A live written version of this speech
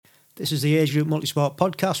This is the Age Group Multisport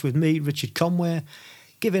podcast with me, Richard Conway,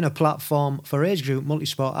 giving a platform for Age Group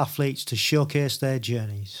Multisport athletes to showcase their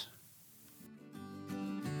journeys.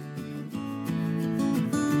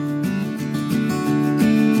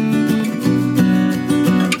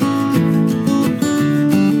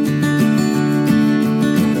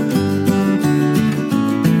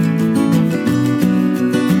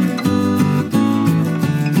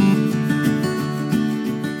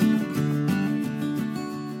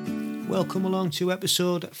 Welcome along to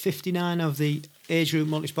episode 59 of the Age Group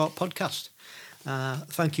Multisport podcast.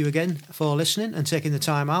 Thank you again for listening and taking the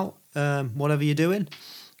time out, whatever you're doing,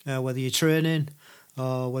 whether you're training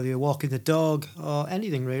or whether you're walking the dog or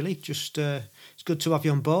anything really. Just it's good to have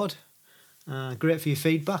you on board. Great for your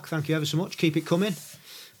feedback. Thank you ever so much. Keep it coming.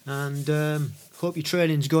 And hope your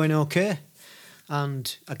training's going okay.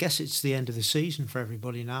 And I guess it's the end of the season for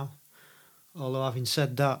everybody now. Although having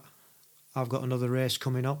said that, I've got another race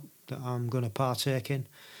coming up that I'm going to partake in,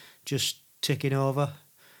 just ticking over.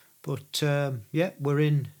 But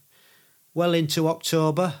we're well into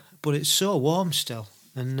October, but it's so warm still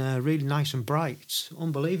and really nice and bright. It's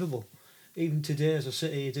unbelievable. Even today, as I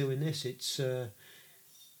sit here doing this, it's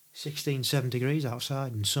 7 degrees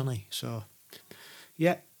outside and sunny. So,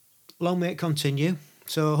 long may it continue.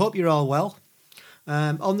 So I hope you're all well.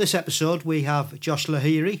 On this episode, we have Josh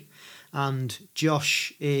Lahiri, and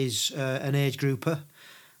Josh is an age grouper,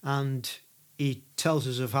 and he tells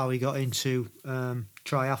us of how he got into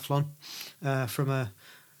triathlon from a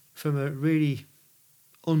really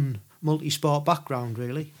multi-sport background,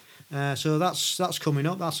 really. So that's coming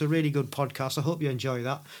up. That's a really good podcast. I hope you enjoy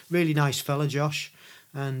that. Really nice fella, Josh,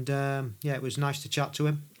 and it was nice to chat to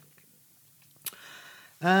him.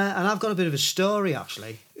 And I've got a bit of a story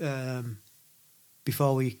actually.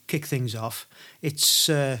 Before we kick things off, it's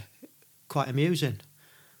quite amusing.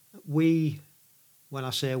 When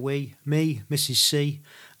I say we, me, Mrs. C,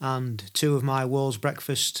 and two of my Wolves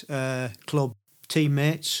Breakfast Club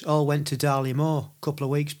teammates all went to Darley Moor a couple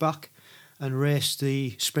of weeks back and raced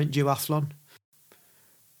the sprint duathlon.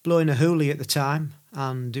 Blowing a hoolie at the time,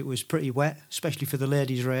 and it was pretty wet, especially for the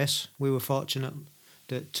ladies' race. We were fortunate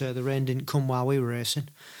that the rain didn't come while we were racing.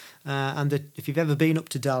 If you've ever been up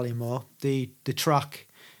to Darley Moor, the track,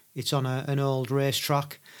 it's on an old race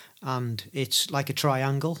track, and it's like a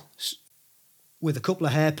triangle with a couple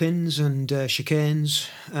of hairpins and chicanes.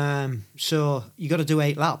 So you got to do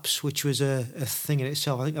 8 laps, which was a thing in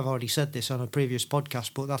itself. I think I've already said this on a previous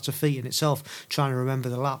podcast, but that's a feat in itself, trying to remember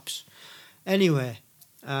the laps. Anyway,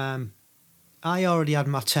 I already had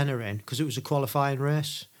my tenner in because it was a qualifying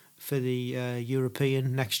race for the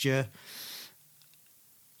European next year.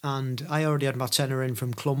 And I already had my tenner in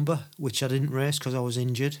from Clumber, which I didn't race because I was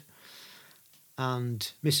injured.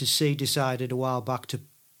 And Mrs. C decided a while back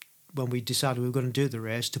when we decided we were going to do the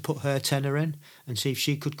race, to put her tenner in and see if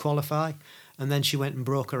she could qualify. And then she went and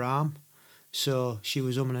broke her arm. So she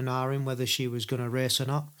was umming and ahhing whether she was going to race or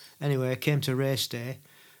not. Anyway, it came to race day.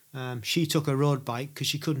 She took a road bike because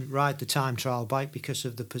she couldn't ride the time trial bike because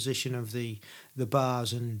of the position of the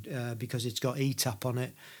bars and because it's got E-tap on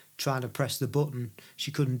it. Trying to press the button,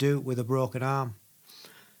 she couldn't do it with a broken arm.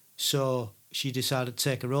 So she decided to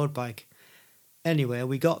take a road bike. Anyway,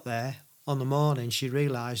 we got there. On the morning, she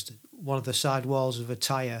realised one of the side walls of a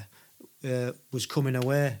tyre was coming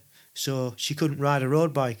away, so she couldn't ride a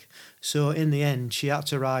road bike. So in the end, she had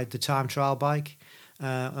to ride the time trial bike,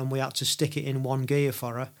 and we had to stick it in one gear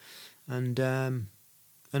for her, and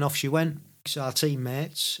off she went. So our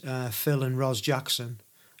teammates, Phil and Ros Jackson,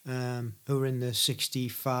 who were in the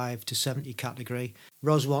 65 to 70 category.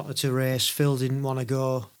 Ros wanted to race, Phil didn't want to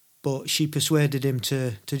go, but she persuaded him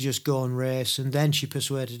to just go and race, and then she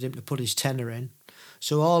persuaded him to put his tenner in.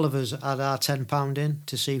 So all of us had our £10 in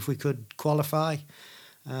to see if we could qualify.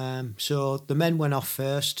 So the men went off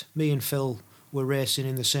first. Me and Phil were racing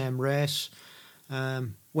in the same race.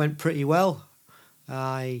 Went pretty well.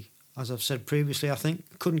 As I've said previously, I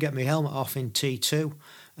think, couldn't get my helmet off in T2,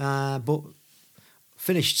 but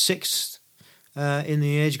finished 6th in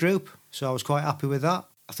the age group, so I was quite happy with that.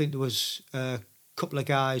 I think there was a couple of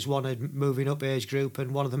guys wanted moving up age group,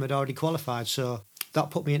 and one of them had already qualified, so that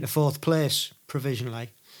put me into 4th place provisionally.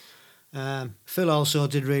 Phil also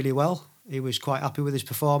did really well. He was quite happy with his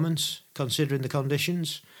performance, considering the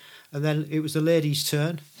conditions. And then it was the ladies'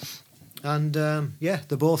 turn, and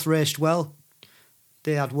they both raced well.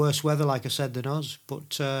 They had worse weather, like I said, than us,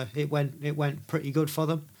 but it went pretty good for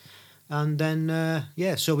them. And then,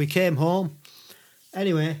 so we came home.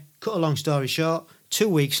 Anyway, cut a long story short, 2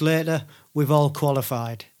 weeks later, we've all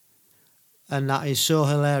qualified. And that is so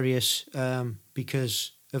hilarious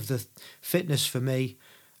because of the fitness for me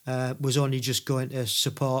was only just going to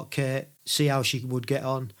support Kate, see how she would get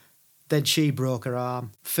on. Then she broke her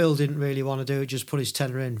arm. Phil didn't really want to do it, just put his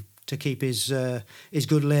tenner in to keep his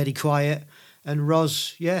good lady quiet. And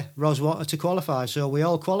Ros wanted to qualify, so we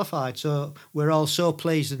all qualified. So we're all so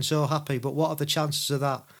pleased and so happy. But what are the chances of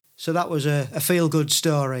that? So that was a feel-good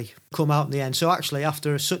story come out in the end. So actually,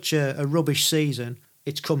 after such a rubbish season,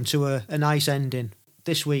 it's come to a nice ending.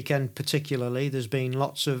 This weekend particularly, there's been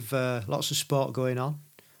lots of sport going on.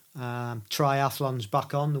 Triathlon's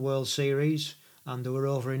back on, the World Series, and they were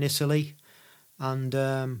over in Italy. And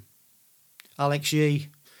Alex Yee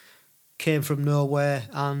came from nowhere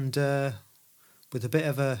and with a bit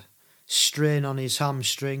of a strain on his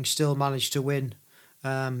hamstring, still managed to win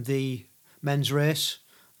the men's race.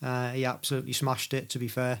 He absolutely smashed it, to be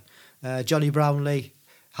fair. Johnny Brownlee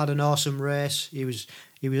had an awesome race. He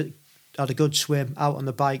had a good swim out on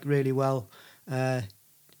the bike really well. Him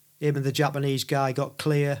and the Japanese guy got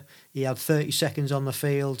clear. He had 30 seconds on the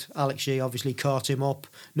field. Alex Yee obviously caught him up.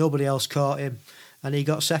 Nobody else caught him. And he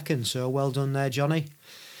got second. So well done there, Johnny.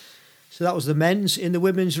 So that was the men's. In the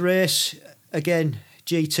women's race, again,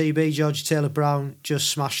 GTB, Georgia Taylor-Brown, just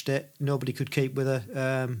smashed it. Nobody could keep with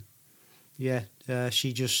her.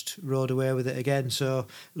 She just rode away with it again. So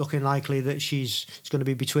looking likely that it's going to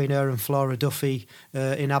be between her and Flora Duffy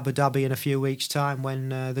in Abu Dhabi in a few weeks' time when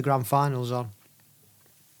the grand final's on.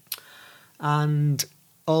 And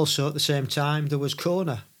also at the same time there was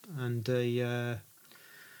Kona, and that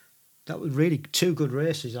was really two good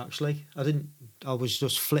races actually. I was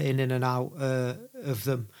just flitting in and out of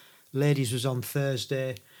them. Ladies was on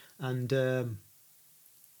Thursday, and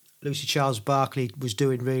Lucy Charles-Barclay was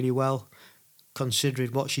doing really well,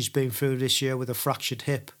 considering what she's been through this year with a fractured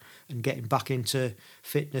hip and getting back into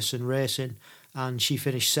fitness and racing. And she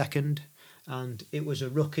finished second, and it was a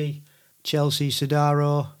rookie. Chelsea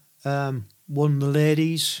Sodaro won the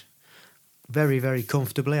ladies very, very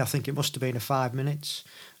comfortably. I think it must have been a 5 minutes,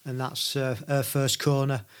 and that's her first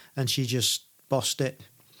Kona, and she just bossed it.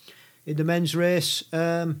 In the men's race,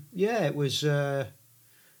 it was a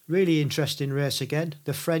really interesting race again.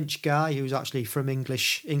 The French guy, who's actually from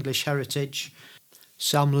English heritage,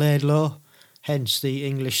 Sam Laidlaw, hence the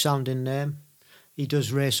English-sounding name. He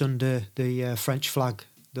does race under the French flag,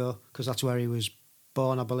 though, because that's where he was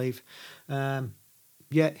born, I believe.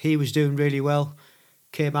 He was doing really well.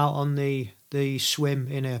 Came out on the swim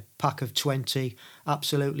in a pack of 20,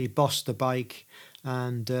 absolutely bossed the bike,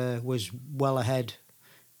 and was well ahead,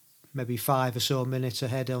 maybe 5 or so minutes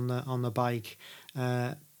ahead on the bike.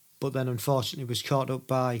 But then unfortunately was caught up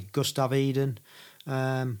by Gustav Eden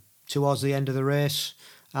towards the end of the race,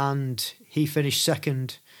 and he finished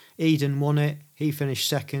second. Eden won it, he finished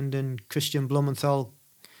second, and Christian Blumenthal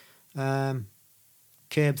came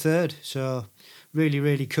third. So really,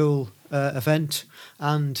 really cool event.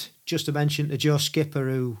 And just to mention to Joe Skipper,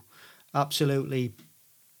 who absolutely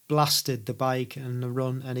blasted the bike and the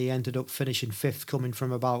run, and he ended up finishing fifth, coming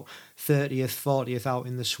from about 30th, 40th out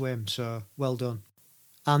in the swim. So well done.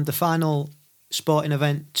 And the final sporting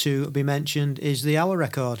event to be mentioned is the hour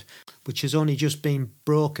record, which has only just been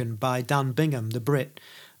broken by Dan Bingham, the Brit.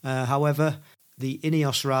 However, the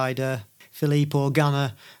Ineos rider Philippe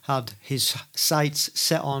Organa had his sights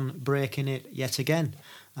set on breaking it yet again.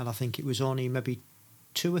 And I think it was only maybe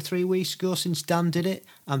 2 or 3 weeks ago since Dan did it.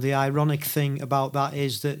 And the ironic thing about that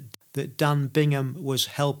is that Dan Bingham was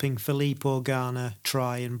helping Philippe Organa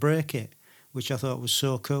try and break it, which I thought was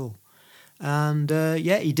so cool. And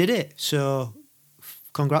he did it. So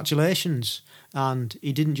congratulations. And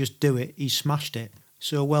he didn't just do it, he smashed it.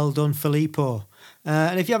 So well done, Filippo.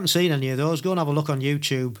 And if you haven't seen any of those, go and have a look on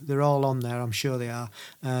YouTube. They're all on there, I'm sure they are.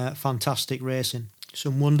 Fantastic racing.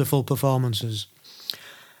 Some wonderful performances.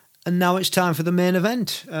 And now it's time for the main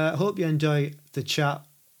event. I hope you enjoy the chat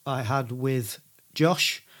I had with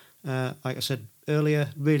Josh. Like I said earlier,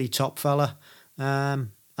 really top fella.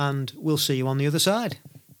 And we'll see you on the other side.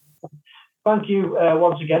 Thank you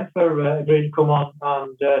once again for agreeing to come on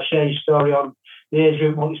and share your story on the Age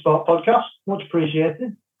Group Multisport podcast. Much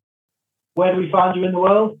appreciated. Where do we find you in the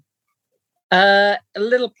world? A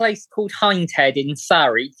little place called Hindhead in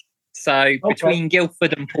Surrey. So between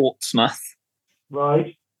Guildford and Portsmouth.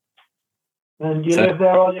 Right. And you live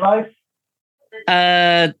there all your life?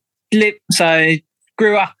 So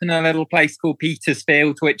grew up in a little place called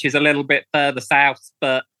Petersfield, which is a little bit further south,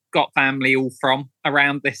 but got family all from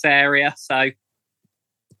around this area. So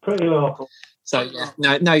pretty local. So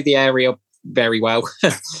know the area very well.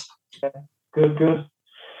 Good.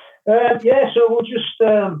 So we'll just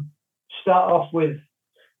start off with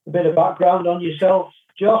a bit of background on yourself,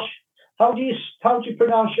 Josh. How do you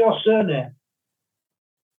pronounce your surname?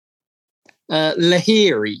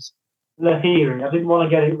 Lahiri. Lahiri. I didn't want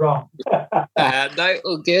to get it wrong. No,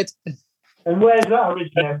 all good. And where's that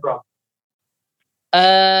originated from?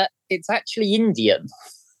 It's actually Indian.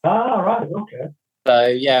 Ah, right, okay. So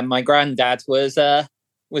yeah, my granddad was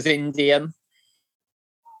Indian.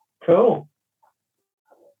 Cool.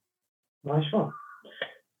 Nice one.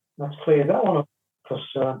 Let's clear that one up, because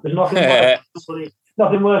there's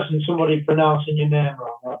nothing worse than somebody pronouncing your name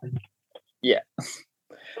wrong, I think. Yeah.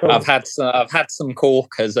 Cool. I've had some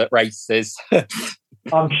corkers at races.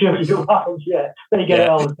 I'm sure you have, yeah. They get it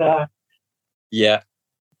all the time. Yeah.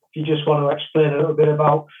 If you just want to explain a little bit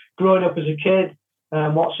about growing up as a kid,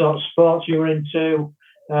 what sort of sports you were into,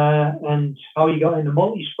 and how you got into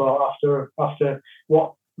multi-sport after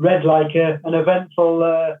what read like an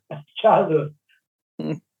eventful childhood.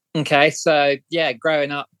 Okay, so yeah,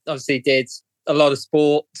 growing up, obviously did a lot of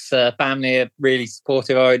sports. Family are really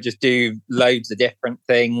supportive. I would just do loads of different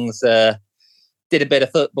things. Did a bit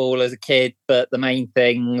of football as a kid, but the main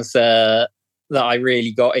things that I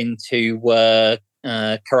really got into were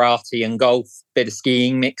karate and golf. Bit of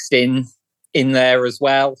skiing mixed in there as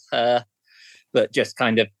well. But just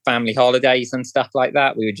kind of family holidays and stuff like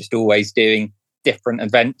that. We were just always doing different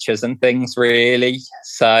adventures and things, really.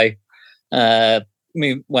 So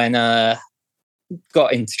when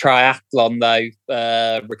got into triathlon,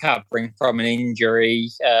 though, recovering from an injury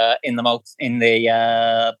in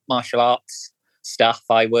the martial arts stuff,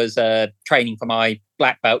 I was training for my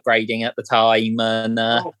black belt grading at the time, and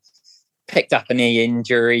picked up a knee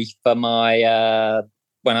injury for my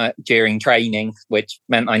during training, which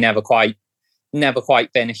meant I never quite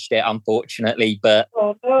finished it, unfortunately. But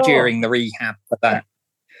during the rehab for that,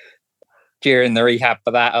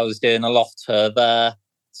 I was doing a lot of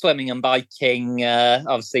swimming and biking,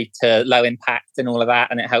 obviously to low impact and all of that,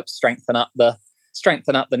 and it helps strengthen up the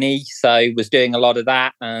knee. So was doing a lot of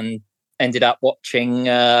that, and ended up watching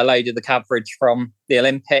a load of the coverage from the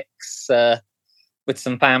Olympics with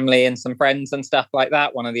some family and some friends and stuff like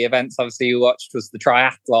that. One of the events obviously we watched was the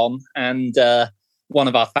triathlon, and one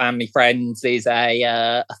of our family friends is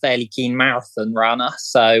a fairly keen marathon runner,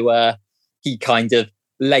 so he kind of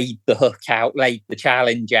laid the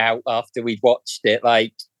challenge out after we'd watched it.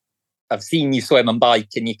 Like, I've seen you swim and bike,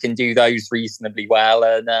 and you can do those reasonably well,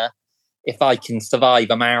 and if I can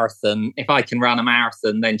survive a marathon, if I can run a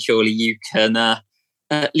marathon, then surely you can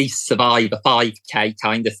at least survive a 5K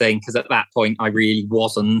kind of thing. Because at that point, I really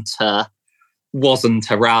wasn't a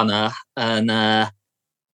runner, and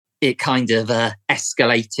it kind of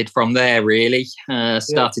escalated from there, really.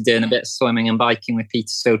 Started doing a bit of swimming and biking with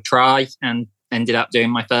Petersfield Tri, and ended up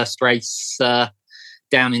doing my first race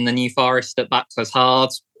down in the New Forest at Bucklers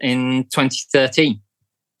Hard in 2013.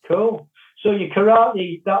 Cool. So your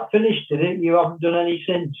karate, that finished, did it? You haven't done any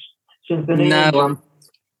since the knee injury? No,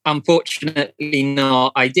 unfortunately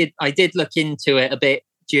not. I did look into it a bit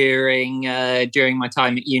during my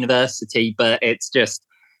time at university, but it's just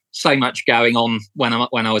so much going on when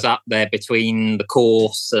I was up there between the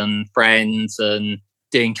course and friends and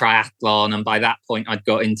doing triathlon, and by that point I'd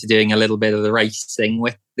got into doing a little bit of the racing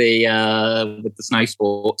with the snow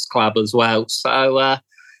sports club as well. So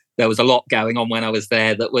there was a lot going on when I was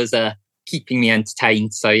there that was keeping me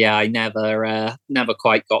entertained. So yeah, I never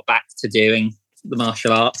quite got back to doing the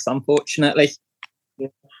martial arts, unfortunately. Yeah.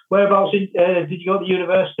 Whereabouts did you go to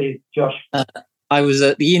university, Josh? I was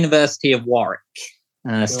at the University of Warwick,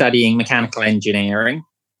 studying mechanical engineering.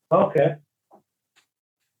 Okay.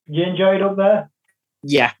 You enjoyed up there?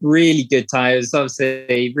 Yeah, really good time. It was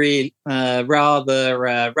obviously really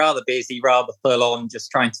rather busy, rather full on, just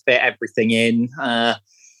trying to fit everything in.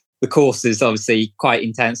 The course is obviously quite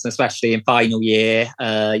intense, especially in final year.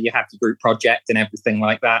 You have your group project and everything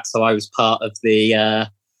like that. So I was part of the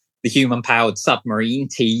human-powered submarine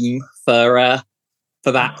team for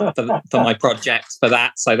my project for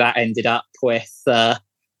that. So that ended up with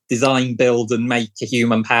design, build, and make a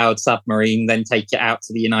human-powered submarine, then take it out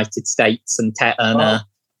to the United States and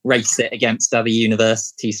race it against other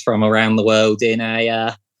universities from around the world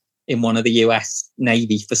in one of the US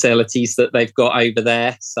Navy facilities that they've got over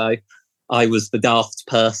there. So I was the daft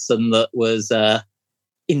person that was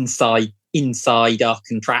inside our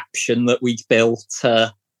contraption that we'd built,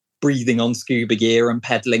 breathing on scuba gear and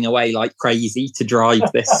pedaling away like crazy to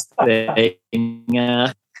drive this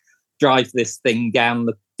thing down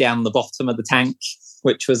the bottom of the tank,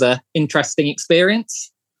 which was an interesting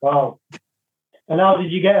experience. Wow. And how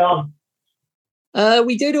did you get on?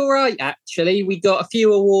 We did all right, actually. We got a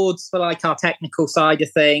few awards for like our technical side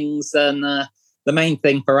of things, and the main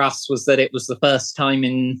thing for us was that it was the first time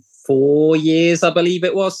in 4 years, I believe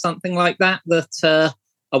it was, something like that, that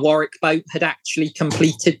a Warwick boat had actually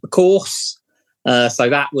completed the course. So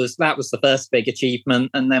that was the first big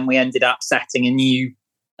achievement, and then we ended up setting a new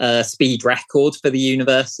speed record for the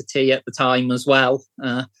university at the time as well.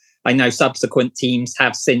 I know subsequent teams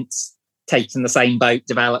have since taken the same boat,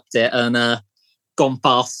 developed it, and gone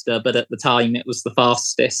faster, but at the time it was the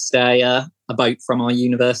fastest a boat from our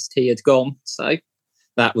university had gone. So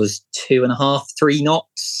that was 2.5, 3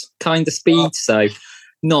 knots kind of speed. So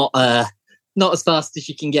not as fast as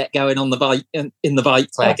you can get going on the bike in the bike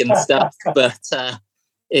leg and stuff, but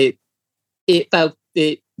it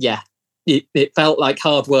felt like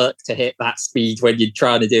hard work to hit that speed when you're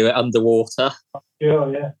trying to do it underwater.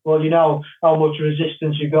 Sure, yeah. Well, you know how much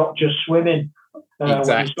resistance you got just swimming.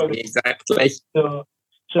 Exactly. So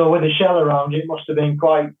with a shell around, it must have been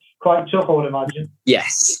quite tough, I would imagine.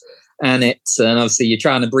 Yes, and obviously you're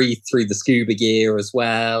trying to breathe through the scuba gear as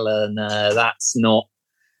well, and that's not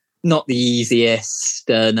the easiest,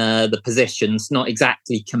 and the position's not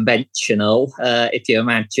exactly conventional. If you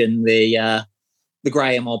imagine the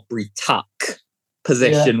Graham Aubrey tuck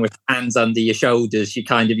position with hands under your shoulders,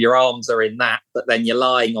 your arms are in that, but then you're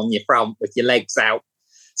lying on your front with your legs out,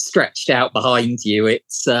 stretched out behind you.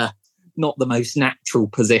 It's not the most natural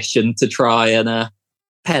position to try and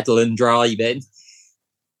pedal and drive in.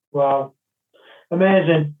 Wow,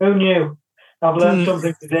 amazing! Who knew? I've learned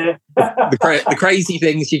something today. the crazy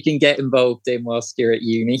things you can get involved in whilst you're at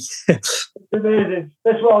uni. It's amazing.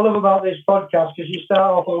 That's what I love about this podcast, because you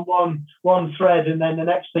start off on one thread, and then the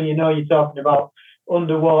next thing you know, you're talking about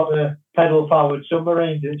underwater pedal-powered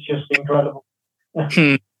submarines. It's just incredible.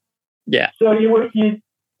 Yeah. So you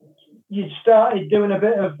started doing a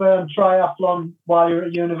bit of triathlon while you were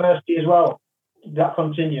at university as well. Did that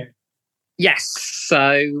continue? Yes.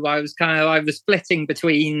 So I was splitting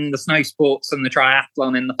between the snow sports and the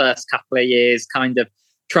triathlon in the first couple of years.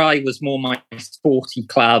 Tri was more my sporty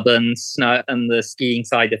club, and snow and the skiing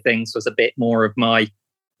side of things was a bit more of my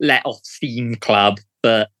let off steam club.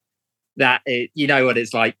 But you know what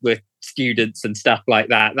it's like with students and stuff like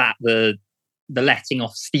that. That the letting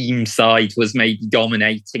off steam side was maybe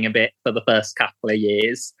dominating a bit for the first couple of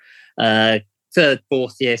years. Third,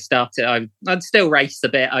 fourth year started, I'd still race a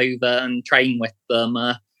bit over and train with them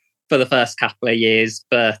for the first couple of years,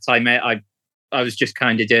 but I was just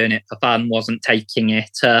kind of doing it for fun, wasn't taking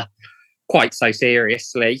it quite so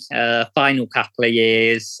seriously. Final couple of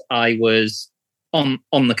years, I was on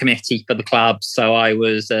the committee for the club, so I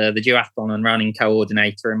was the duathlon and running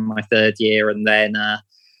coordinator in my third year, and then the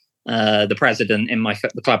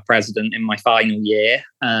club president in my final year.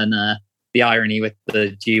 And the irony with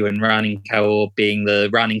the due and running co being the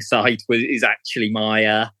running side is actually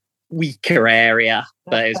my weaker area.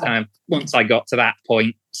 But it was once I got to that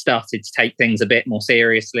point, started to take things a bit more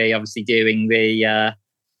seriously. Obviously, doing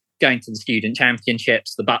going to the student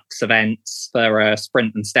championships, the Bucks events for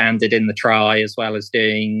sprint and standard in the tri, as well as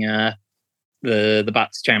doing the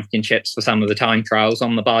Bucks championships for some of the time trials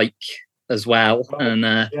on the bike as well. And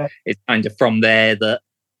it's kind of from there that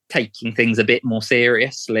taking things a bit more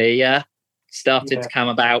seriously started to come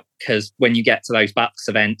about, because when you get to those Bucks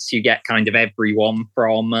events, you get kind of everyone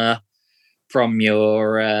from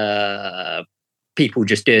your people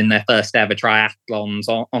just doing their first ever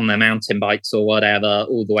triathlons on their mountain bikes or whatever,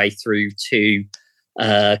 all the way through to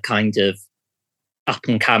kind of up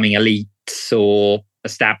and coming elites or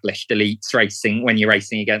established elites racing, when you're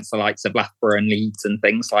racing against the likes of Loughborough and Leeds and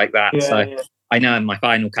things like that. I know in my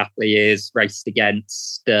final couple of years raced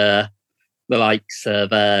against the likes of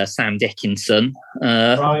Sam Dickinson,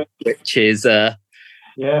 which is an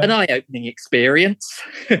eye-opening experience.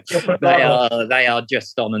 They are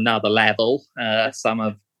just on another level, some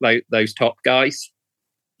of those top guys.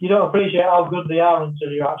 You don't appreciate how good they are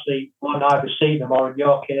until you actually either see them, or in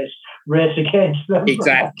your case, race against them.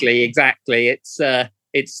 Exactly. It's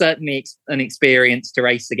certainly an experience to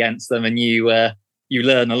race against them, and you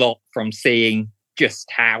learn a lot from seeing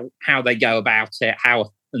just how they go about it,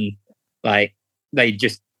 I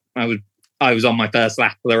was on my first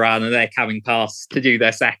lap of the run, and they're coming past to do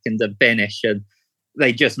their second and finish, and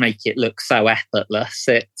they just make it look so effortless.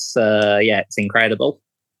 It's it's incredible.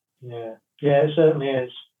 Yeah, it certainly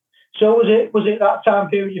is. So was it that time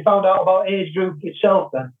period you found out about age group itself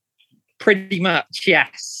then? Pretty much,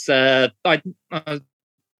 yes. During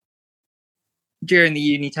the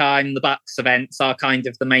uni time, the Bucks events are kind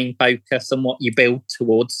of the main focus and what you build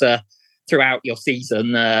towards throughout your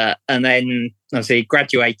season. And then obviously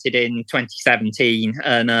graduated in 2017,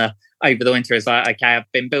 and over the winter is like, okay,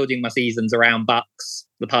 I've been building my seasons around Bucks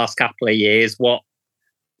the past couple of years. What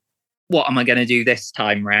am I going to do this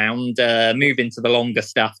time round? Moving to the longer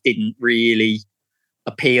stuff didn't really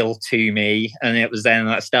appeal to me, and it was then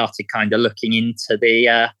that I started kind of looking into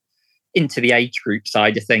the into the age group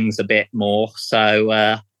side of things a bit more.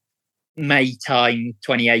 So May time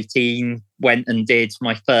 2018, went and did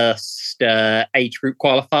my first age group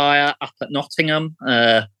qualifier up at Nottingham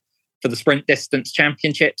for the Sprint Distance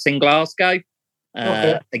Championships in Glasgow.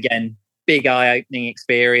 Again, big eye-opening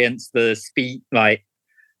experience. The speed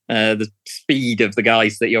of the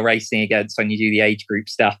guys that you're racing against when you do the age group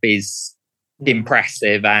stuff is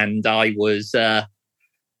impressive. And I was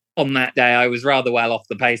on that day, I was rather well off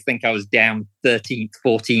the pace. I think I was down 13th,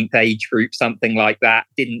 14th age group, something like that.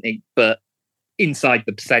 But inside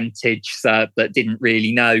the percentage, but didn't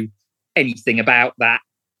really know anything about that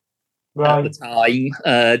at the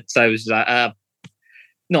time. So I was like,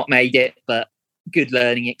 not made it, but good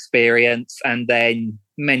learning experience. And then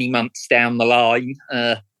many months down the line,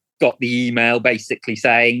 got the email basically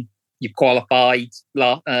saying you've qualified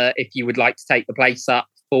if you would like to take the place up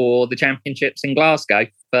for the championships in Glasgow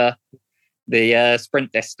for the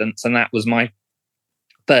sprint distance. And that was my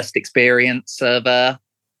first experience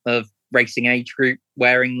of racing age group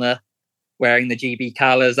wearing the GB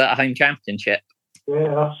colours at a home championship.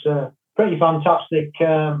 Yeah, that's a pretty fantastic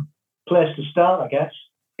place to start, I guess.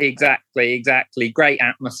 Exactly. Great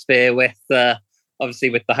atmosphere with obviously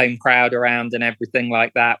with the home crowd around and everything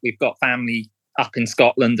like that. We've got family up in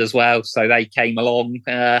Scotland as well, so they came along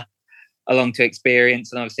to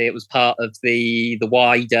experience, and obviously it was part of the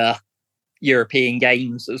wider European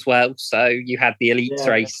Games as well. So you had the elites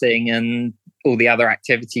racing and all the other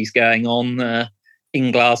activities going on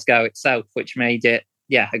in Glasgow itself, which made it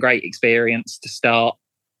a great experience to start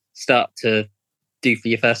to do for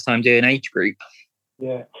your first time doing age group.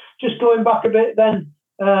 Yeah, just going back a bit then,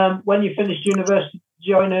 when you finished university, did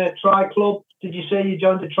you join a tri club? Did you say you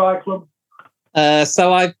joined a tri club?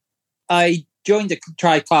 So I joined a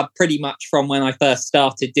tri club pretty much from when I first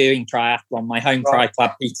started doing triathlon. My home tri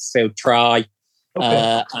club, Petersfield Tri,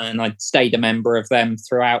 and I'd stayed a member of them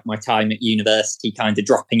throughout my time at university, kind of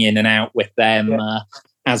dropping in and out with them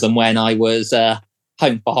as and when I was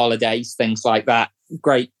home for holidays, things like that.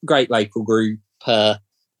 Great local group.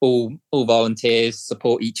 All volunteers,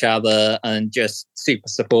 support each other, and just super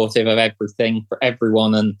supportive of everything for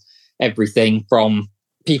everyone, and everything from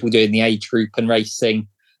people doing the age group and racing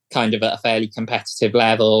kind of at a fairly competitive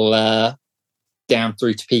level down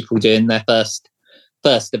through to people doing their first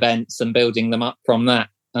events and building them up from that.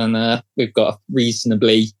 And we've got a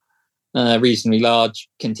reasonably large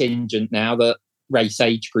contingent now that race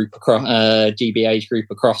age group across GB age group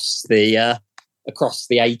across the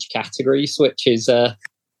age categories, which is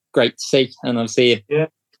great to see. And obviously a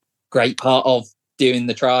great part of doing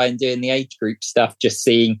the tri and doing the age group stuff, just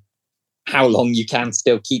seeing how long you can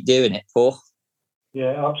still keep doing it for.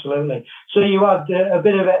 Yeah, absolutely. So you had a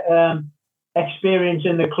bit of experience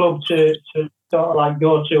in the club to sort of like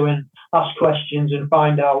go to and ask questions and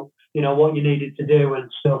find out, what you needed to do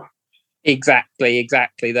and stuff. Exactly.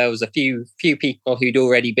 There was a few people who'd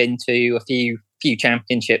already been to a few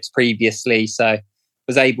championships previously, so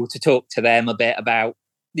was able to talk to them a bit about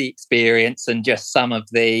the experience and just some of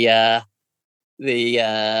the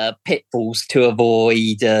pitfalls to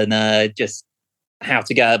avoid, and just how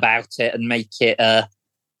to go about it and make it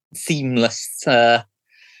seamless,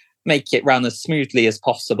 make it run as smoothly as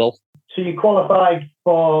possible. So you qualified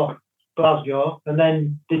for Glasgow, and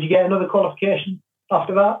then did you get another qualification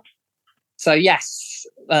after that? So yes,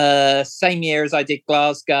 same year as I did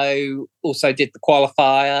Glasgow, also did the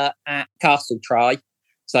qualifier at Castle Tri.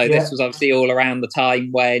 So this was obviously all around the time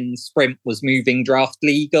when Sprint was moving draft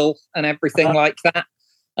legal and everything like that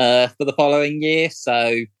for the following year.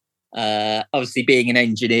 So obviously being an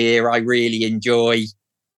engineer, I really enjoy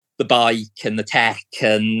the bike and the tech,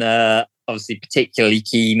 and obviously particularly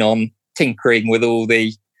keen on tinkering with all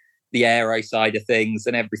the aero side of things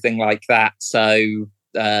and everything like that. So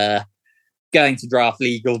going to draft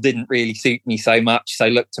legal didn't really suit me so much. So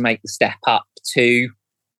looked to make the step up to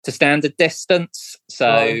standard distance.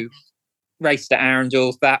 So raced at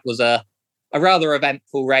Arundel. That was a rather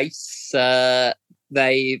eventful race.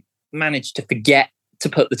 They managed to forget to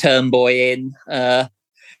put the turn buoy in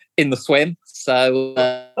the swim. So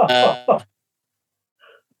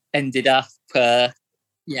ended up,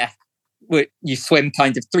 you swim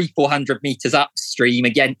kind of 300-400 meters upstream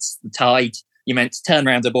against the tide. You're meant to turn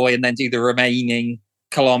around a buoy and then do the remaining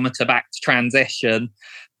kilometre back to transition.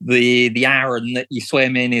 The Arun that you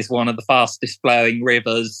swim in is one of the fastest flowing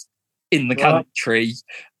rivers in the country,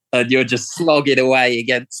 and you're just slogging away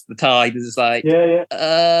against the tide. It's like,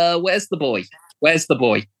 where's the buoy? Where's the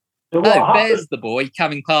buoy? So there's the buoy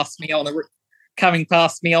coming past me on a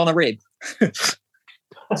rib.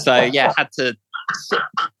 So had to.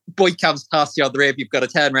 Buoy comes past you on the rib. You've got to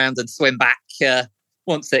turn around and swim back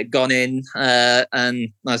once it had gone in, and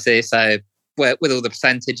I see so with all the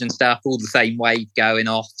percentage and stuff, all the same wave going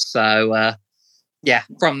off. So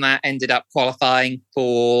from that ended up qualifying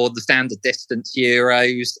for the standard distance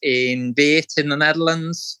Euros in Weert in the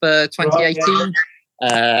Netherlands for 2018.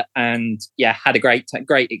 And had a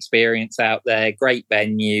great experience out there. Great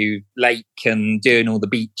venue, lake, and doing all the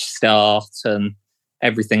beach start and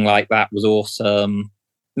everything like that was awesome.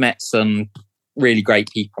 Met some really great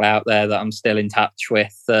people out there that I'm still in touch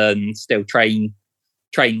with and still train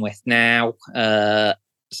with now. Weert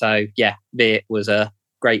was a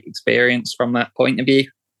great experience from that point of view.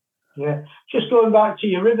 Yeah, just going back to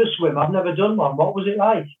your river swim, I've never done one. What was it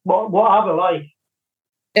like? What are they like?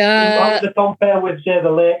 How would they compare with, say, the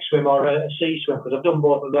lake swim or a sea swim? Because I've done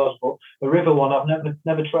both of those, but the river one I've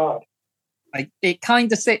never tried. It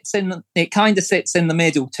kind of sits in the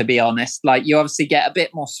middle, to be honest. Like, you obviously get a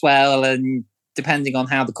bit more swell, and depending on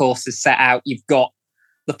how the course is set out, you've got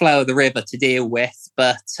the flow of the river to deal with.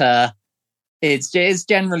 But it's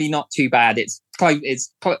generally not too bad. It's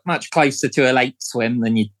much closer to a lake swim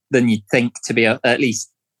than you'd think to be, at least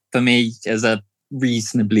for me, as a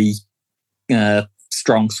reasonably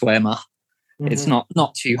strong swimmer. Mm-hmm. It's not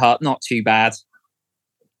too hard, not too bad.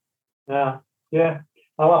 Yeah,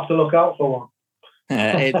 I'll have to look out for one.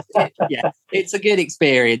 It's a good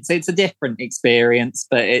experience. It's a different experience,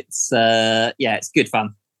 but it's good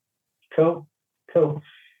fun. Cool.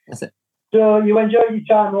 That's it. So you enjoyed your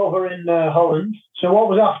time over in Holland. So what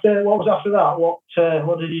was after that?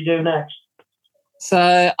 What did you do next?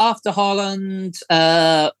 So after Holland,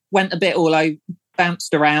 went a bit all over,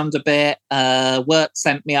 bounced around a bit. Work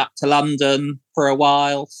sent me up to London for a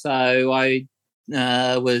while, so I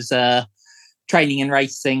was training and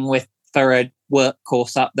racing for a work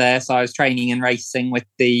course up there. So I was training and racing with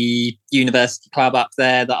the university club up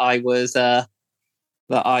there that I was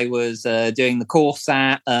doing the course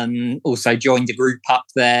at, and also joined a group up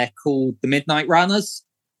there called the Midnight Runners.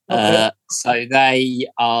 Okay. So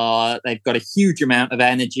they've got a huge amount of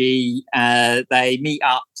energy. They meet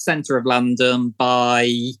up centre of London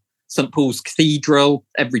by St Paul's Cathedral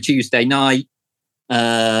every Tuesday night.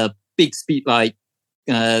 Big speed, like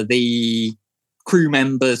the crew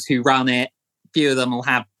members who run it. A few of them will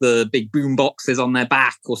have the big boom boxes on their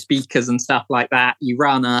back or speakers and stuff like that. You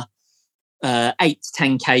run a 8 to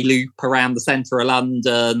 10k loop around the centre of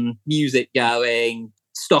London, music going,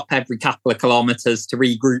 stop every couple of kilometres to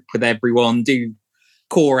regroup with everyone, do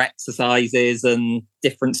core exercises and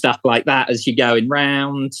different stuff like that as you're going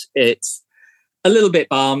round. It's a little bit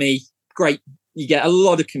balmy, great. You get a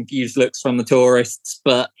lot of confused looks from the tourists,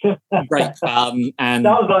 but great fun. And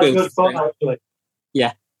that was like good fun, actually.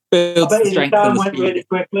 Yeah. Builds the strength and the speed. Really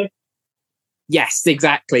quickly. Yes,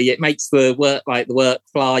 exactly. It makes the work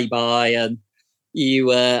fly by, and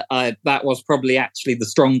that was probably actually the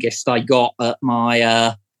strongest I got at my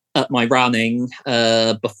running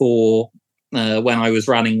before when I was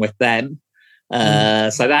running with them.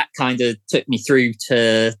 So that kind of took me through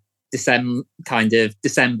to December,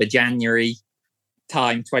 January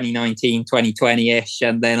time, 2019, 2020-ish,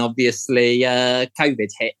 and then obviously COVID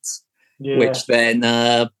hit, which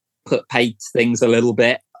then paid things a little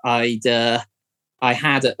bit. I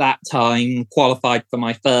had at that time qualified for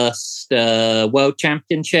my first World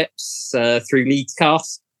Championships through Leeds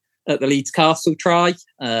Castle at the Leeds Castle Tri.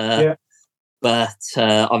 But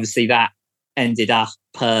obviously that ended up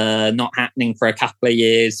not happening for a couple of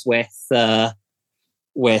years with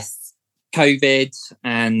COVID,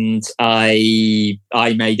 and I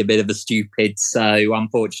made a bit of a stupid. So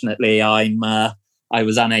unfortunately, I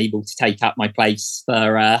was unable to take up my place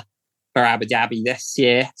for Abu Dhabi this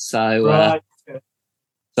year. So.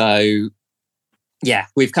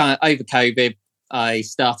 We've kind of over COVID. I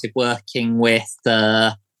started working with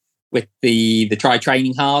the Try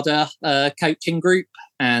Training Harder coaching group,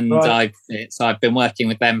 and I've been working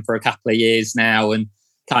with them for a couple of years now, and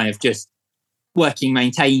kind of just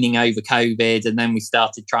maintaining over COVID, and then we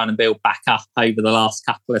started trying to build back up over the last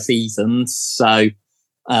couple of seasons. So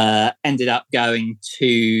ended up going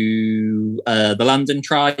to the London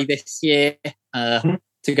Tri this year.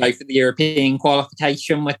 To go for the European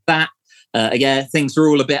qualification with that. Again, things were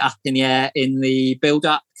all a bit up in the air in the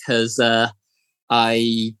build-up because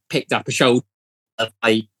I picked up a shoulder.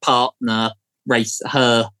 My partner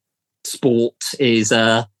her sport is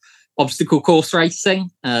obstacle course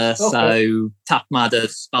racing. So Tough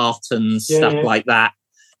Mudders, Spartans, stuff like that.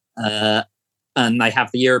 And they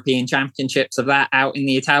have the European Championships of that out in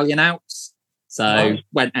the Italian Alps. So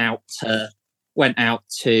went out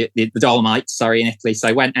to the Dolomites, in Italy. So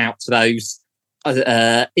I went out to those,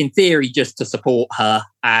 in theory, just to support her.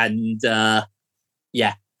 And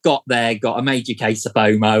got there, got a major case of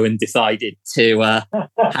FOMO, and decided to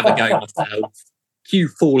have a go myself.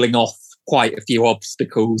 Falling off quite a few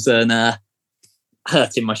obstacles and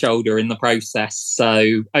hurting my shoulder in the process.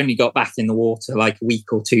 So only got back in the water like a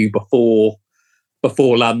week or two before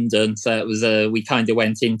London. So it was we kind of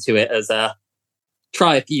went into it as a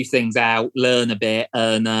try a few things out, learn a bit,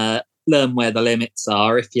 and learn where the limits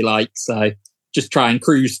are, if you like. So just try and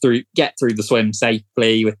cruise through, get through the swim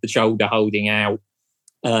safely with the shoulder holding out.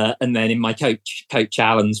 And then in my coach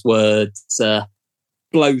Alan's words,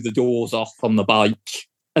 blow the doors off on the bike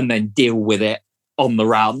and then deal with it on the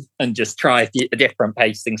run and just try a different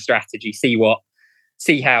pacing strategy, see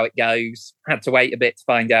how it goes. Had to wait a bit to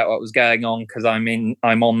find out what was going on because I'm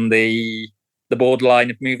on the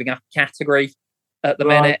borderline of moving up a category at the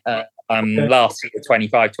minute. I'm last year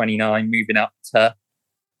 25, 29, moving up to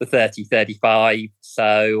the 30, 35.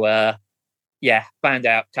 So found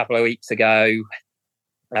out a couple of weeks ago.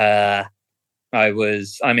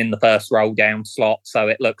 I'm in the first roll down slot, so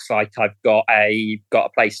it looks like I've got a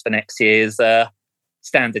place for next year's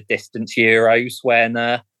standard distance Euros when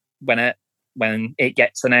it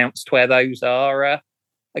gets announced where those are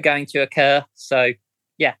going to occur. So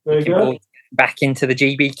looking forward to back into the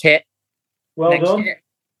GB kit. Well next done. Year.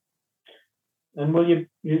 And will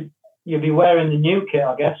you'll be wearing the new kit,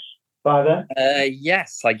 I guess, by then?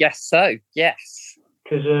 Yes, I guess so. Yes.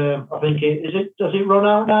 Because I think does it run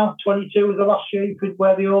out now? 22 was the last year you could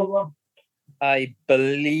wear the old one. I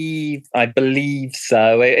believe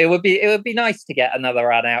so. It would be nice to get another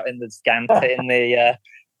run out in the Scante in the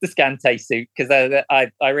Scante suit because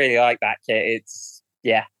I really like that kit. It's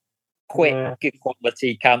quick, good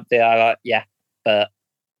quality, comfy. But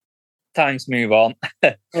times move on.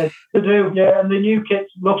 They do, yeah. And the new kit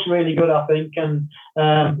looks really good, I think, and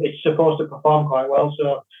it's supposed to perform quite well.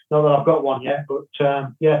 So not that I've got one yet, but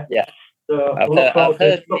yeah. So look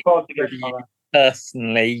forward to getting that.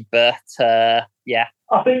 Personally, but I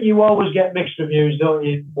think you always get mixed reviews, don't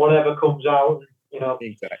you? Whatever comes out,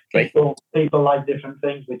 exactly. People like different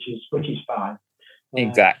things, which is fine.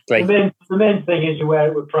 Exactly. The main thing is you wear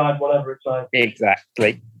it with pride, whatever it's like.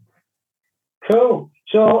 Exactly. Cool.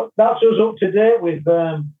 So that's us up to date with,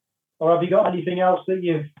 or have you got anything else that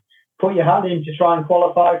you've put your hat in to try and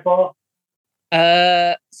qualify for?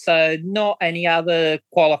 So not any other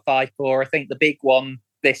qualify for. I think the big one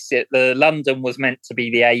this year, the London was meant to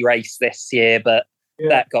be the A race this year, but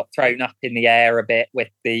that got thrown up in the air a bit with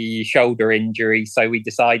the shoulder injury. So we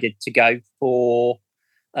decided to go for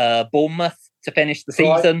Bournemouth to finish the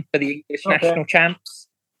season for the English national champs.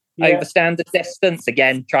 Over standard distance.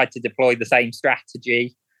 Again, tried to deploy the same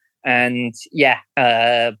strategy. And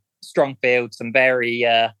strong field, some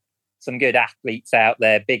good athletes out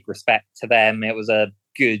there. Big respect to them. It was a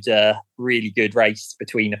good, really good race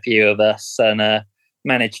between a few of us, and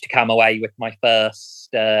managed to come away with my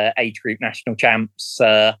first age group national champs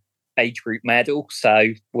age group medal. So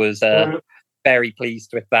was very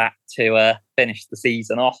pleased with that to finish the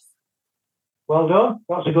season off. Well done.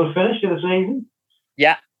 That's a good finish to the season.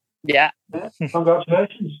 Yeah.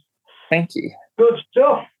 Congratulations. Thank you. Good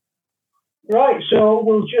stuff. Right, so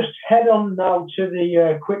we'll just head on now to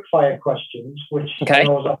the quick fire questions, which I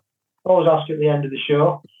always ask at the end of the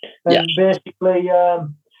show. And basically,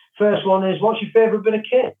 first one is, what's your favourite bit of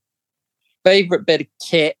kit? Favourite bit of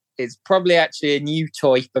kit is probably actually a new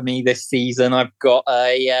toy for me this season. I've got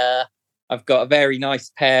a very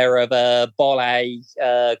nice pair of Bollé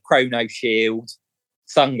Chrono Shield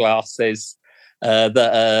sunglasses.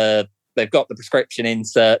 That they've got the prescription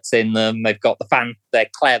inserts in them. They've got their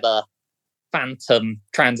clever phantom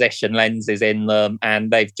transition lenses in them, and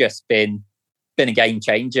they've just been a game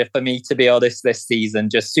changer for me, to be honest, this season.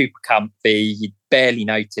 Just super comfy. You barely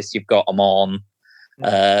notice you've got them on.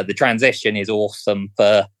 The transition is awesome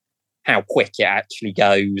for how quick it actually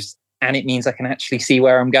goes, and it means I can actually see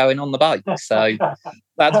where I'm going on the bike. So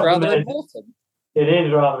that's rather important. It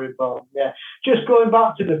is rather important, yeah. Just going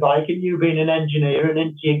back to the bike, and you being an engineer and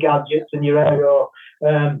into your gadgets and your aero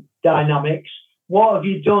dynamics, what have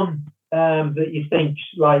you done that you think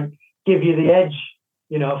give you the edge,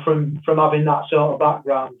 from having that sort of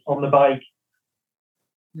background on the bike?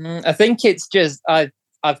 I think it's just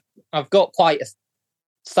I've got quite a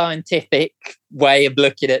scientific way of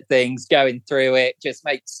looking at things, going through it, just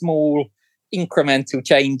make small incremental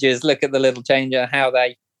changes, look at the little change and how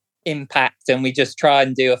they impact, and we just try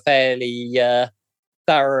and do a fairly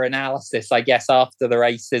thorough analysis, I guess, after the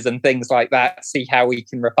races and things like that, see how we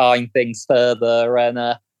can refine things further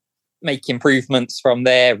and make improvements from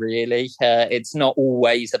there, really. It's not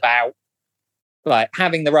always about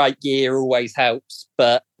having the right gear always helps,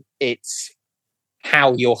 but it's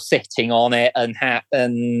how you're sitting on it and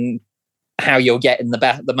how you're getting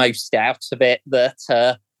the most out of it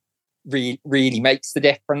that really makes the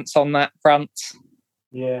difference on that front.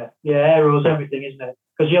 Yeah, aero's everything, isn't it?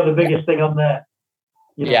 Because you're the biggest thing on there.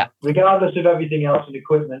 Regardless of everything else and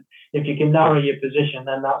equipment, if you can narrow your position,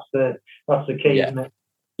 then that's the key, isn't it?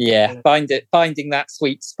 Yeah, finding that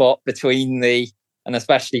sweet spot between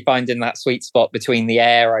especially finding that sweet spot between the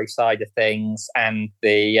aero side of things and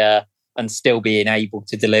the and still being able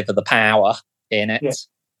to deliver the power in it.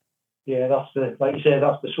 Yeah, that's like you say,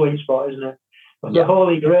 that's the sweet spot, isn't it? That's the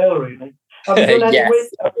holy grail, really. Have you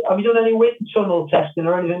done any wind tunnel testing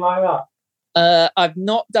or anything like that? I've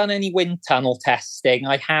not done any wind tunnel testing.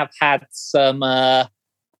 I have had some.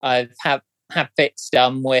 I've had fits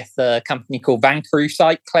done with a company called Vancouver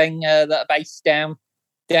Cycling that are based down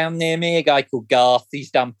near me. A guy called Garth.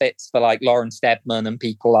 He's done fits for like Lauren Steadman and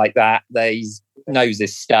people like that. He knows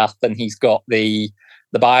his stuff, and he's got the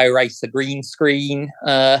BioRacer green screen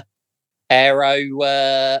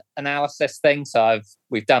aero analysis thing. So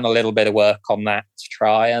we've done a little bit of work on that to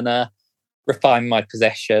try and refine my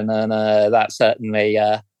position, and that certainly.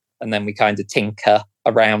 And then we kind of tinker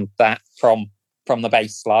around that from the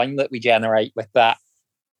baseline that we generate with that.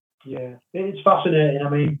 Yeah, it's fascinating. I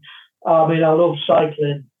mean, I love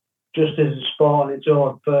cycling just as a sport on its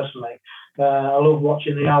own. Personally, I love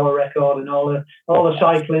watching the hour record and all the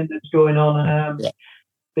cycling that's going on. And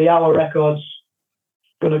the hour record's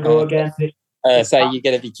going to go again. So you're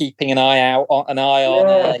going to be keeping an eye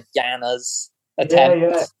on Jana's attempt.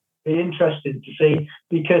 Yeah. Be interesting to see,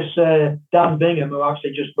 because Dan Bingham, who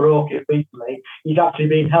actually just broke it recently, he's actually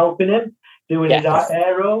been helping him doing his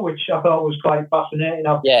aero, which I thought was quite fascinating.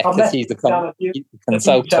 Because he's the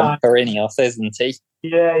consultant for Ineos, isn't he?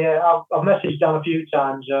 Yeah. I've messaged Dan a few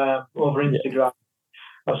times over Instagram.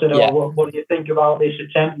 I said, what do you think about this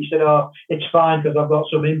attempt? He said, it's fine because I've got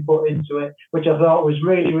some input into it, which I thought was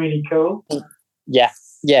really, really cool. Yeah,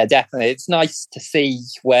 definitely. It's nice to see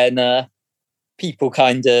when people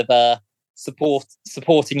kind of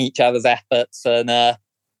supporting each other's efforts and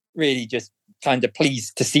really just kind of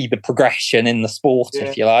pleased to see the progression in the sport,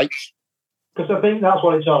 if you like. Because I think that's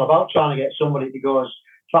what it's all about, trying to get somebody to go as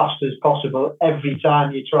fast as possible every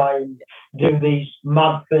time you try and do these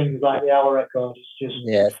mad things like the hour record. It's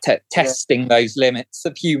just testing those limits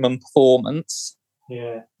of human performance.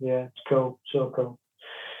 Yeah, it's cool, so cool.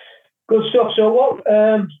 Good stuff. So what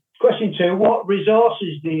question 2, what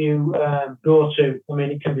resources do you go to? I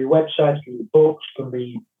mean, it can be websites, it can be books, it can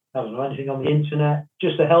be, I don't know, anything on the internet,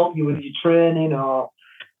 just to help you with your training or,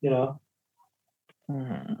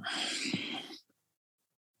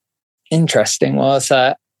 Interesting. Well,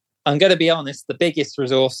 so I'm going to be honest, the biggest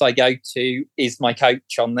resource I go to is my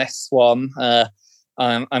coach on this one.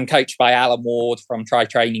 I'm coached by Alan Ward from Try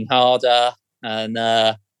Training Harder, and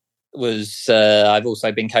I've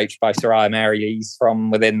also been coached by Soraya Marylees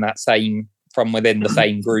from within the same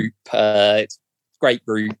group. It's a great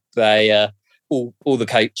group. They all the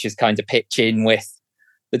coaches kind of pitch in with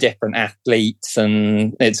the different athletes,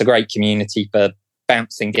 and it's a great community for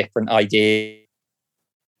bouncing different ideas.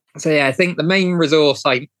 So I think the main resource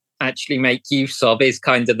I actually make use of is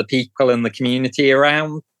kind of the people and the community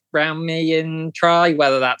around me in Try,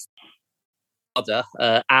 whether that's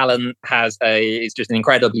Alan is just an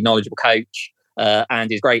incredibly knowledgeable coach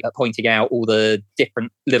and is great at pointing out all the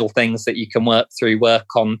different little things that you can work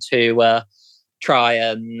on to try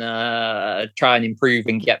and improve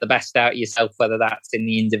and get the best out of yourself, whether that's in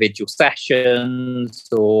the individual sessions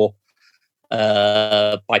or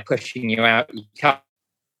by pushing you out. You can't.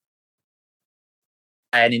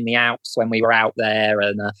 And in the Alps when we were out there,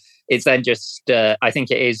 and it's then just I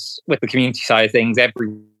think it is with the community side of things,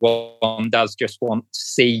 everyone does just want to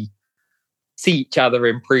see each other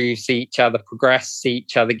improve, see each other progress, see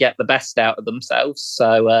each other get the best out of themselves.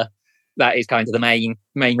 So that is kind of the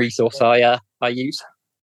main resource I use.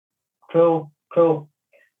 Cool.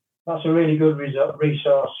 That's a really good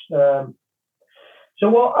resource. So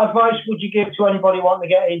what advice would you give to anybody wanting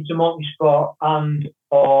to get into multi-sport and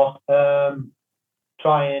or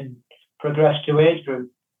try and progress to age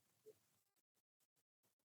group?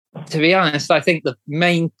 To be honest, I think the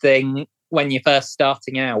main thing when you're first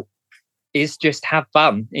starting out is just have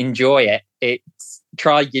fun, enjoy it.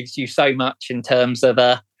 Try gives you so much in terms of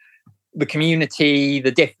the community,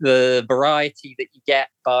 the variety that you get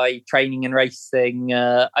by training and racing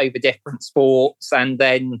over different sports, and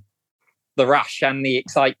then the rush and the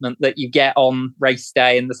excitement that you get on race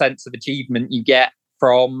day and the sense of achievement you get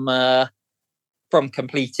from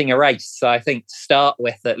completing a race. So I think to start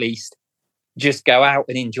with, at least, just go out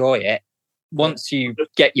and enjoy it. Once you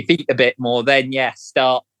get your feet a bit more, then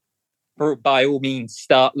start by all means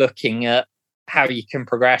start looking at how you can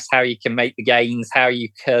progress, how you can make the gains, how you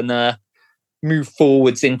can move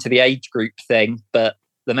forwards into the age group thing. But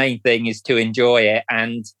the main thing is to enjoy it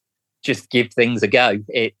and just give things a go.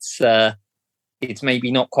 It's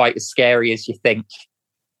maybe not quite as scary as you think.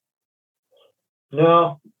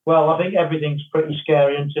 No, well, I think everything's pretty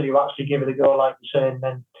scary until you actually give it a go, like you say,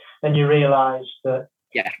 and then you realise that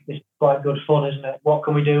it's quite good fun, isn't it? What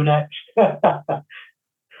can we do next?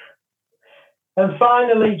 And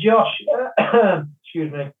finally, Josh,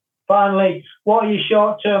 excuse me. Finally, what are your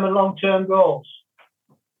short-term and long-term goals?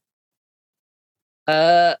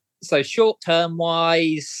 So short-term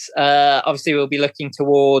wise, obviously we'll be looking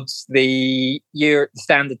towards the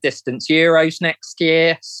standard distance Euros next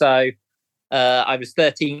year. So I was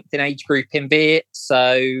 13th in age group in Viet,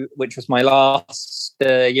 which was my last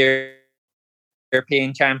European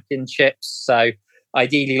Championships. So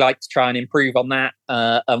ideally like to try and improve on that.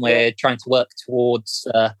 And we're trying to work towards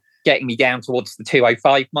getting me down towards the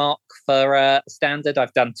 205 mark for standard.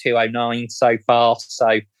 I've done 209 so far.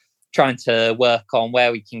 So trying to work on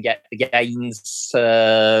where we can get the gains,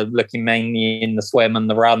 looking mainly in the swim and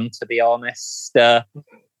the run, to be honest, to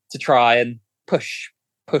try and push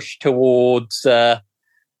towards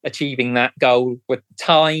achieving that goal with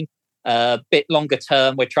time. A bit longer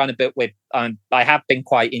term, we're trying to build with. I have been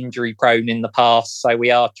quite injury prone in the past, so we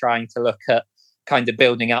are trying to look at kind of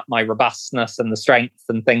building up my robustness and the strength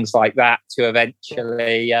and things like that to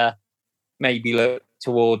eventually maybe look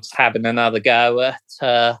towards having another go at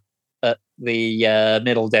the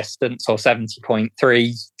middle distance or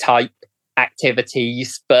 70.3 type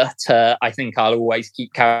activities. But I think I'll always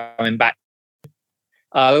keep coming back.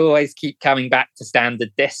 I'll always keep coming back to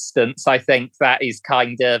standard distance. I think that is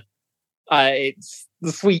kind of it's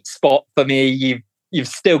the sweet spot for me. You've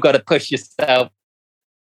still got to push yourself.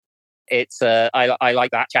 It's I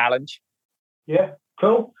like that challenge. Yeah,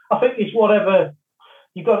 cool. I think it's whatever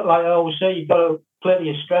you've got. Like I always say, you've got to play to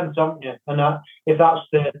your strengths, haven't you? And if that's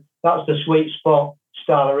the sweet spot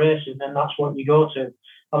style of racing, then that's what you go to.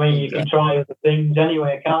 I mean, you can try other things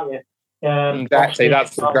anyway, can't you? Exactly.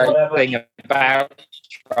 That's the great thing about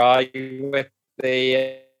try with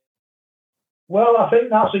the. Well, I think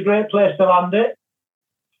that's a great place to land it.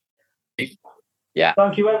 Yeah.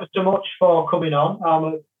 Thank you ever so much for coming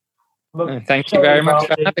on. Thank you very much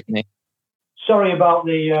for having me. Sorry about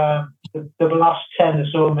the last 10 or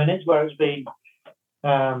so minutes where it's been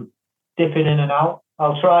dipping in and out.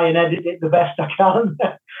 I'll try and edit it the best I can.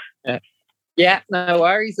 Yeah, no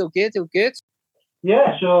worries. All good.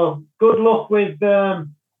 Yeah, so good luck with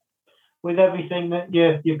everything that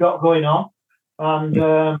you've got going on, and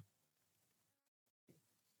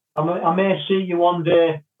I may see you one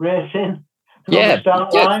day racing. Yeah,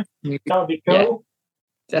 start line. That'll be cool.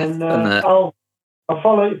 Yeah, and I'll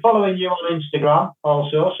following you on Instagram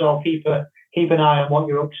also, so I'll keep an eye on what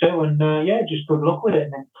you're up to, and just good luck with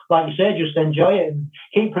it. And like you say, just enjoy it and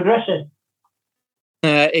keep progressing.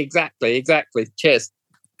 Exactly. Cheers.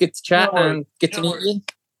 Good to chat and good to meet you.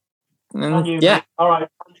 And you, mate. All right.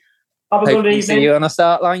 Have a good evening. See you on a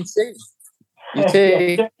start line soon. You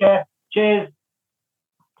too. Take care. Cheers.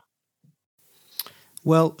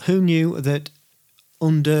 Well, who knew that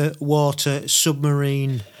underwater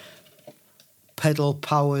submarine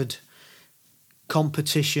pedal-powered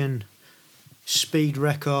competition speed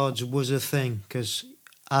records was a thing? Because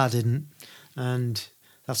I didn't. And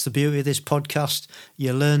that's the beauty of this podcast.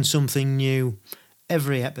 You learn something new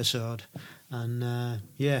every episode. And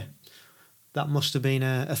that must have been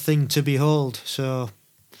a thing to behold. So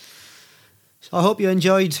I hope you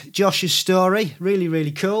enjoyed Josh's story. Really,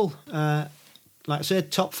 really cool. Like I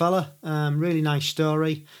said, top fella. Really nice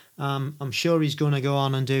story. I'm sure he's going to go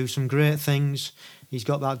on and do some great things. He's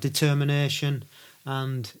got that determination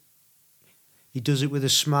and he does it with a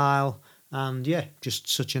smile. And just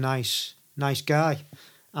such a nice guy.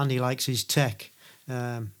 And he likes his tech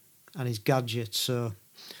and his gadgets. So,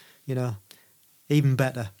 even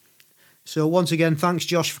better. So once again, thanks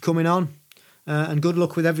Josh for coming on and good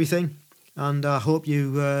luck with everything. And I hope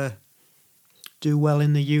you do well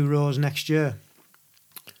in the Euros next year.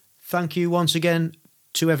 Thank you once again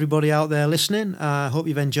to everybody out there listening. I hope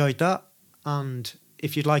you've enjoyed that. And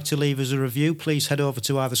if you'd like to leave us a review, please head over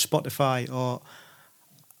to either Spotify or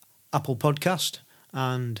Apple Podcast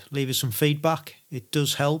and leave us some feedback. It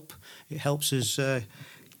does help. It helps us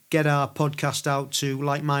get our podcast out to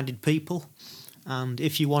like-minded people. And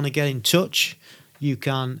if you want to get in touch, you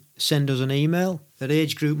can send us an email at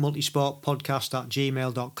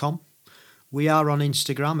agegroupmultisportpodcast@gmail.com. We are on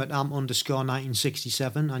Instagram at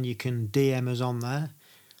amp_1967 and you can DM us on there.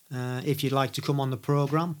 If you'd like to come on the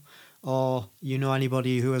programme or you know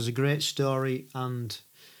anybody who has a great story and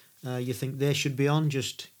you think they should be on,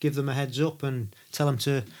 just give them a heads up and tell them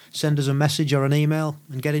to send us a message or an email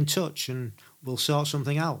and get in touch, and we'll sort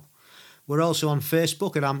something out. We're also on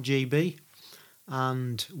Facebook at AmpGB,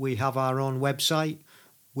 and we have our own website,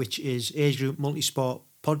 which is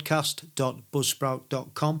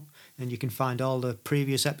agegroupmultisportpodcast.buzzsprout.com, and you can find all the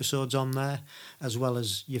previous episodes on there, as well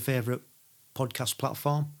as your favourite podcast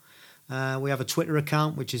platform. We have a Twitter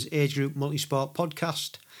account, which is Age Group Multisport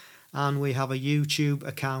Podcast, and we have a YouTube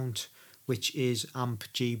account, which is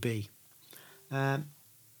AmpGB.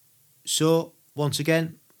 So, once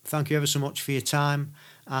again, thank you ever so much for your time,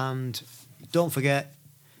 and don't forget,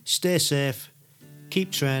 stay safe,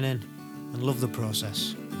 keep training, and love the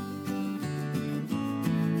process.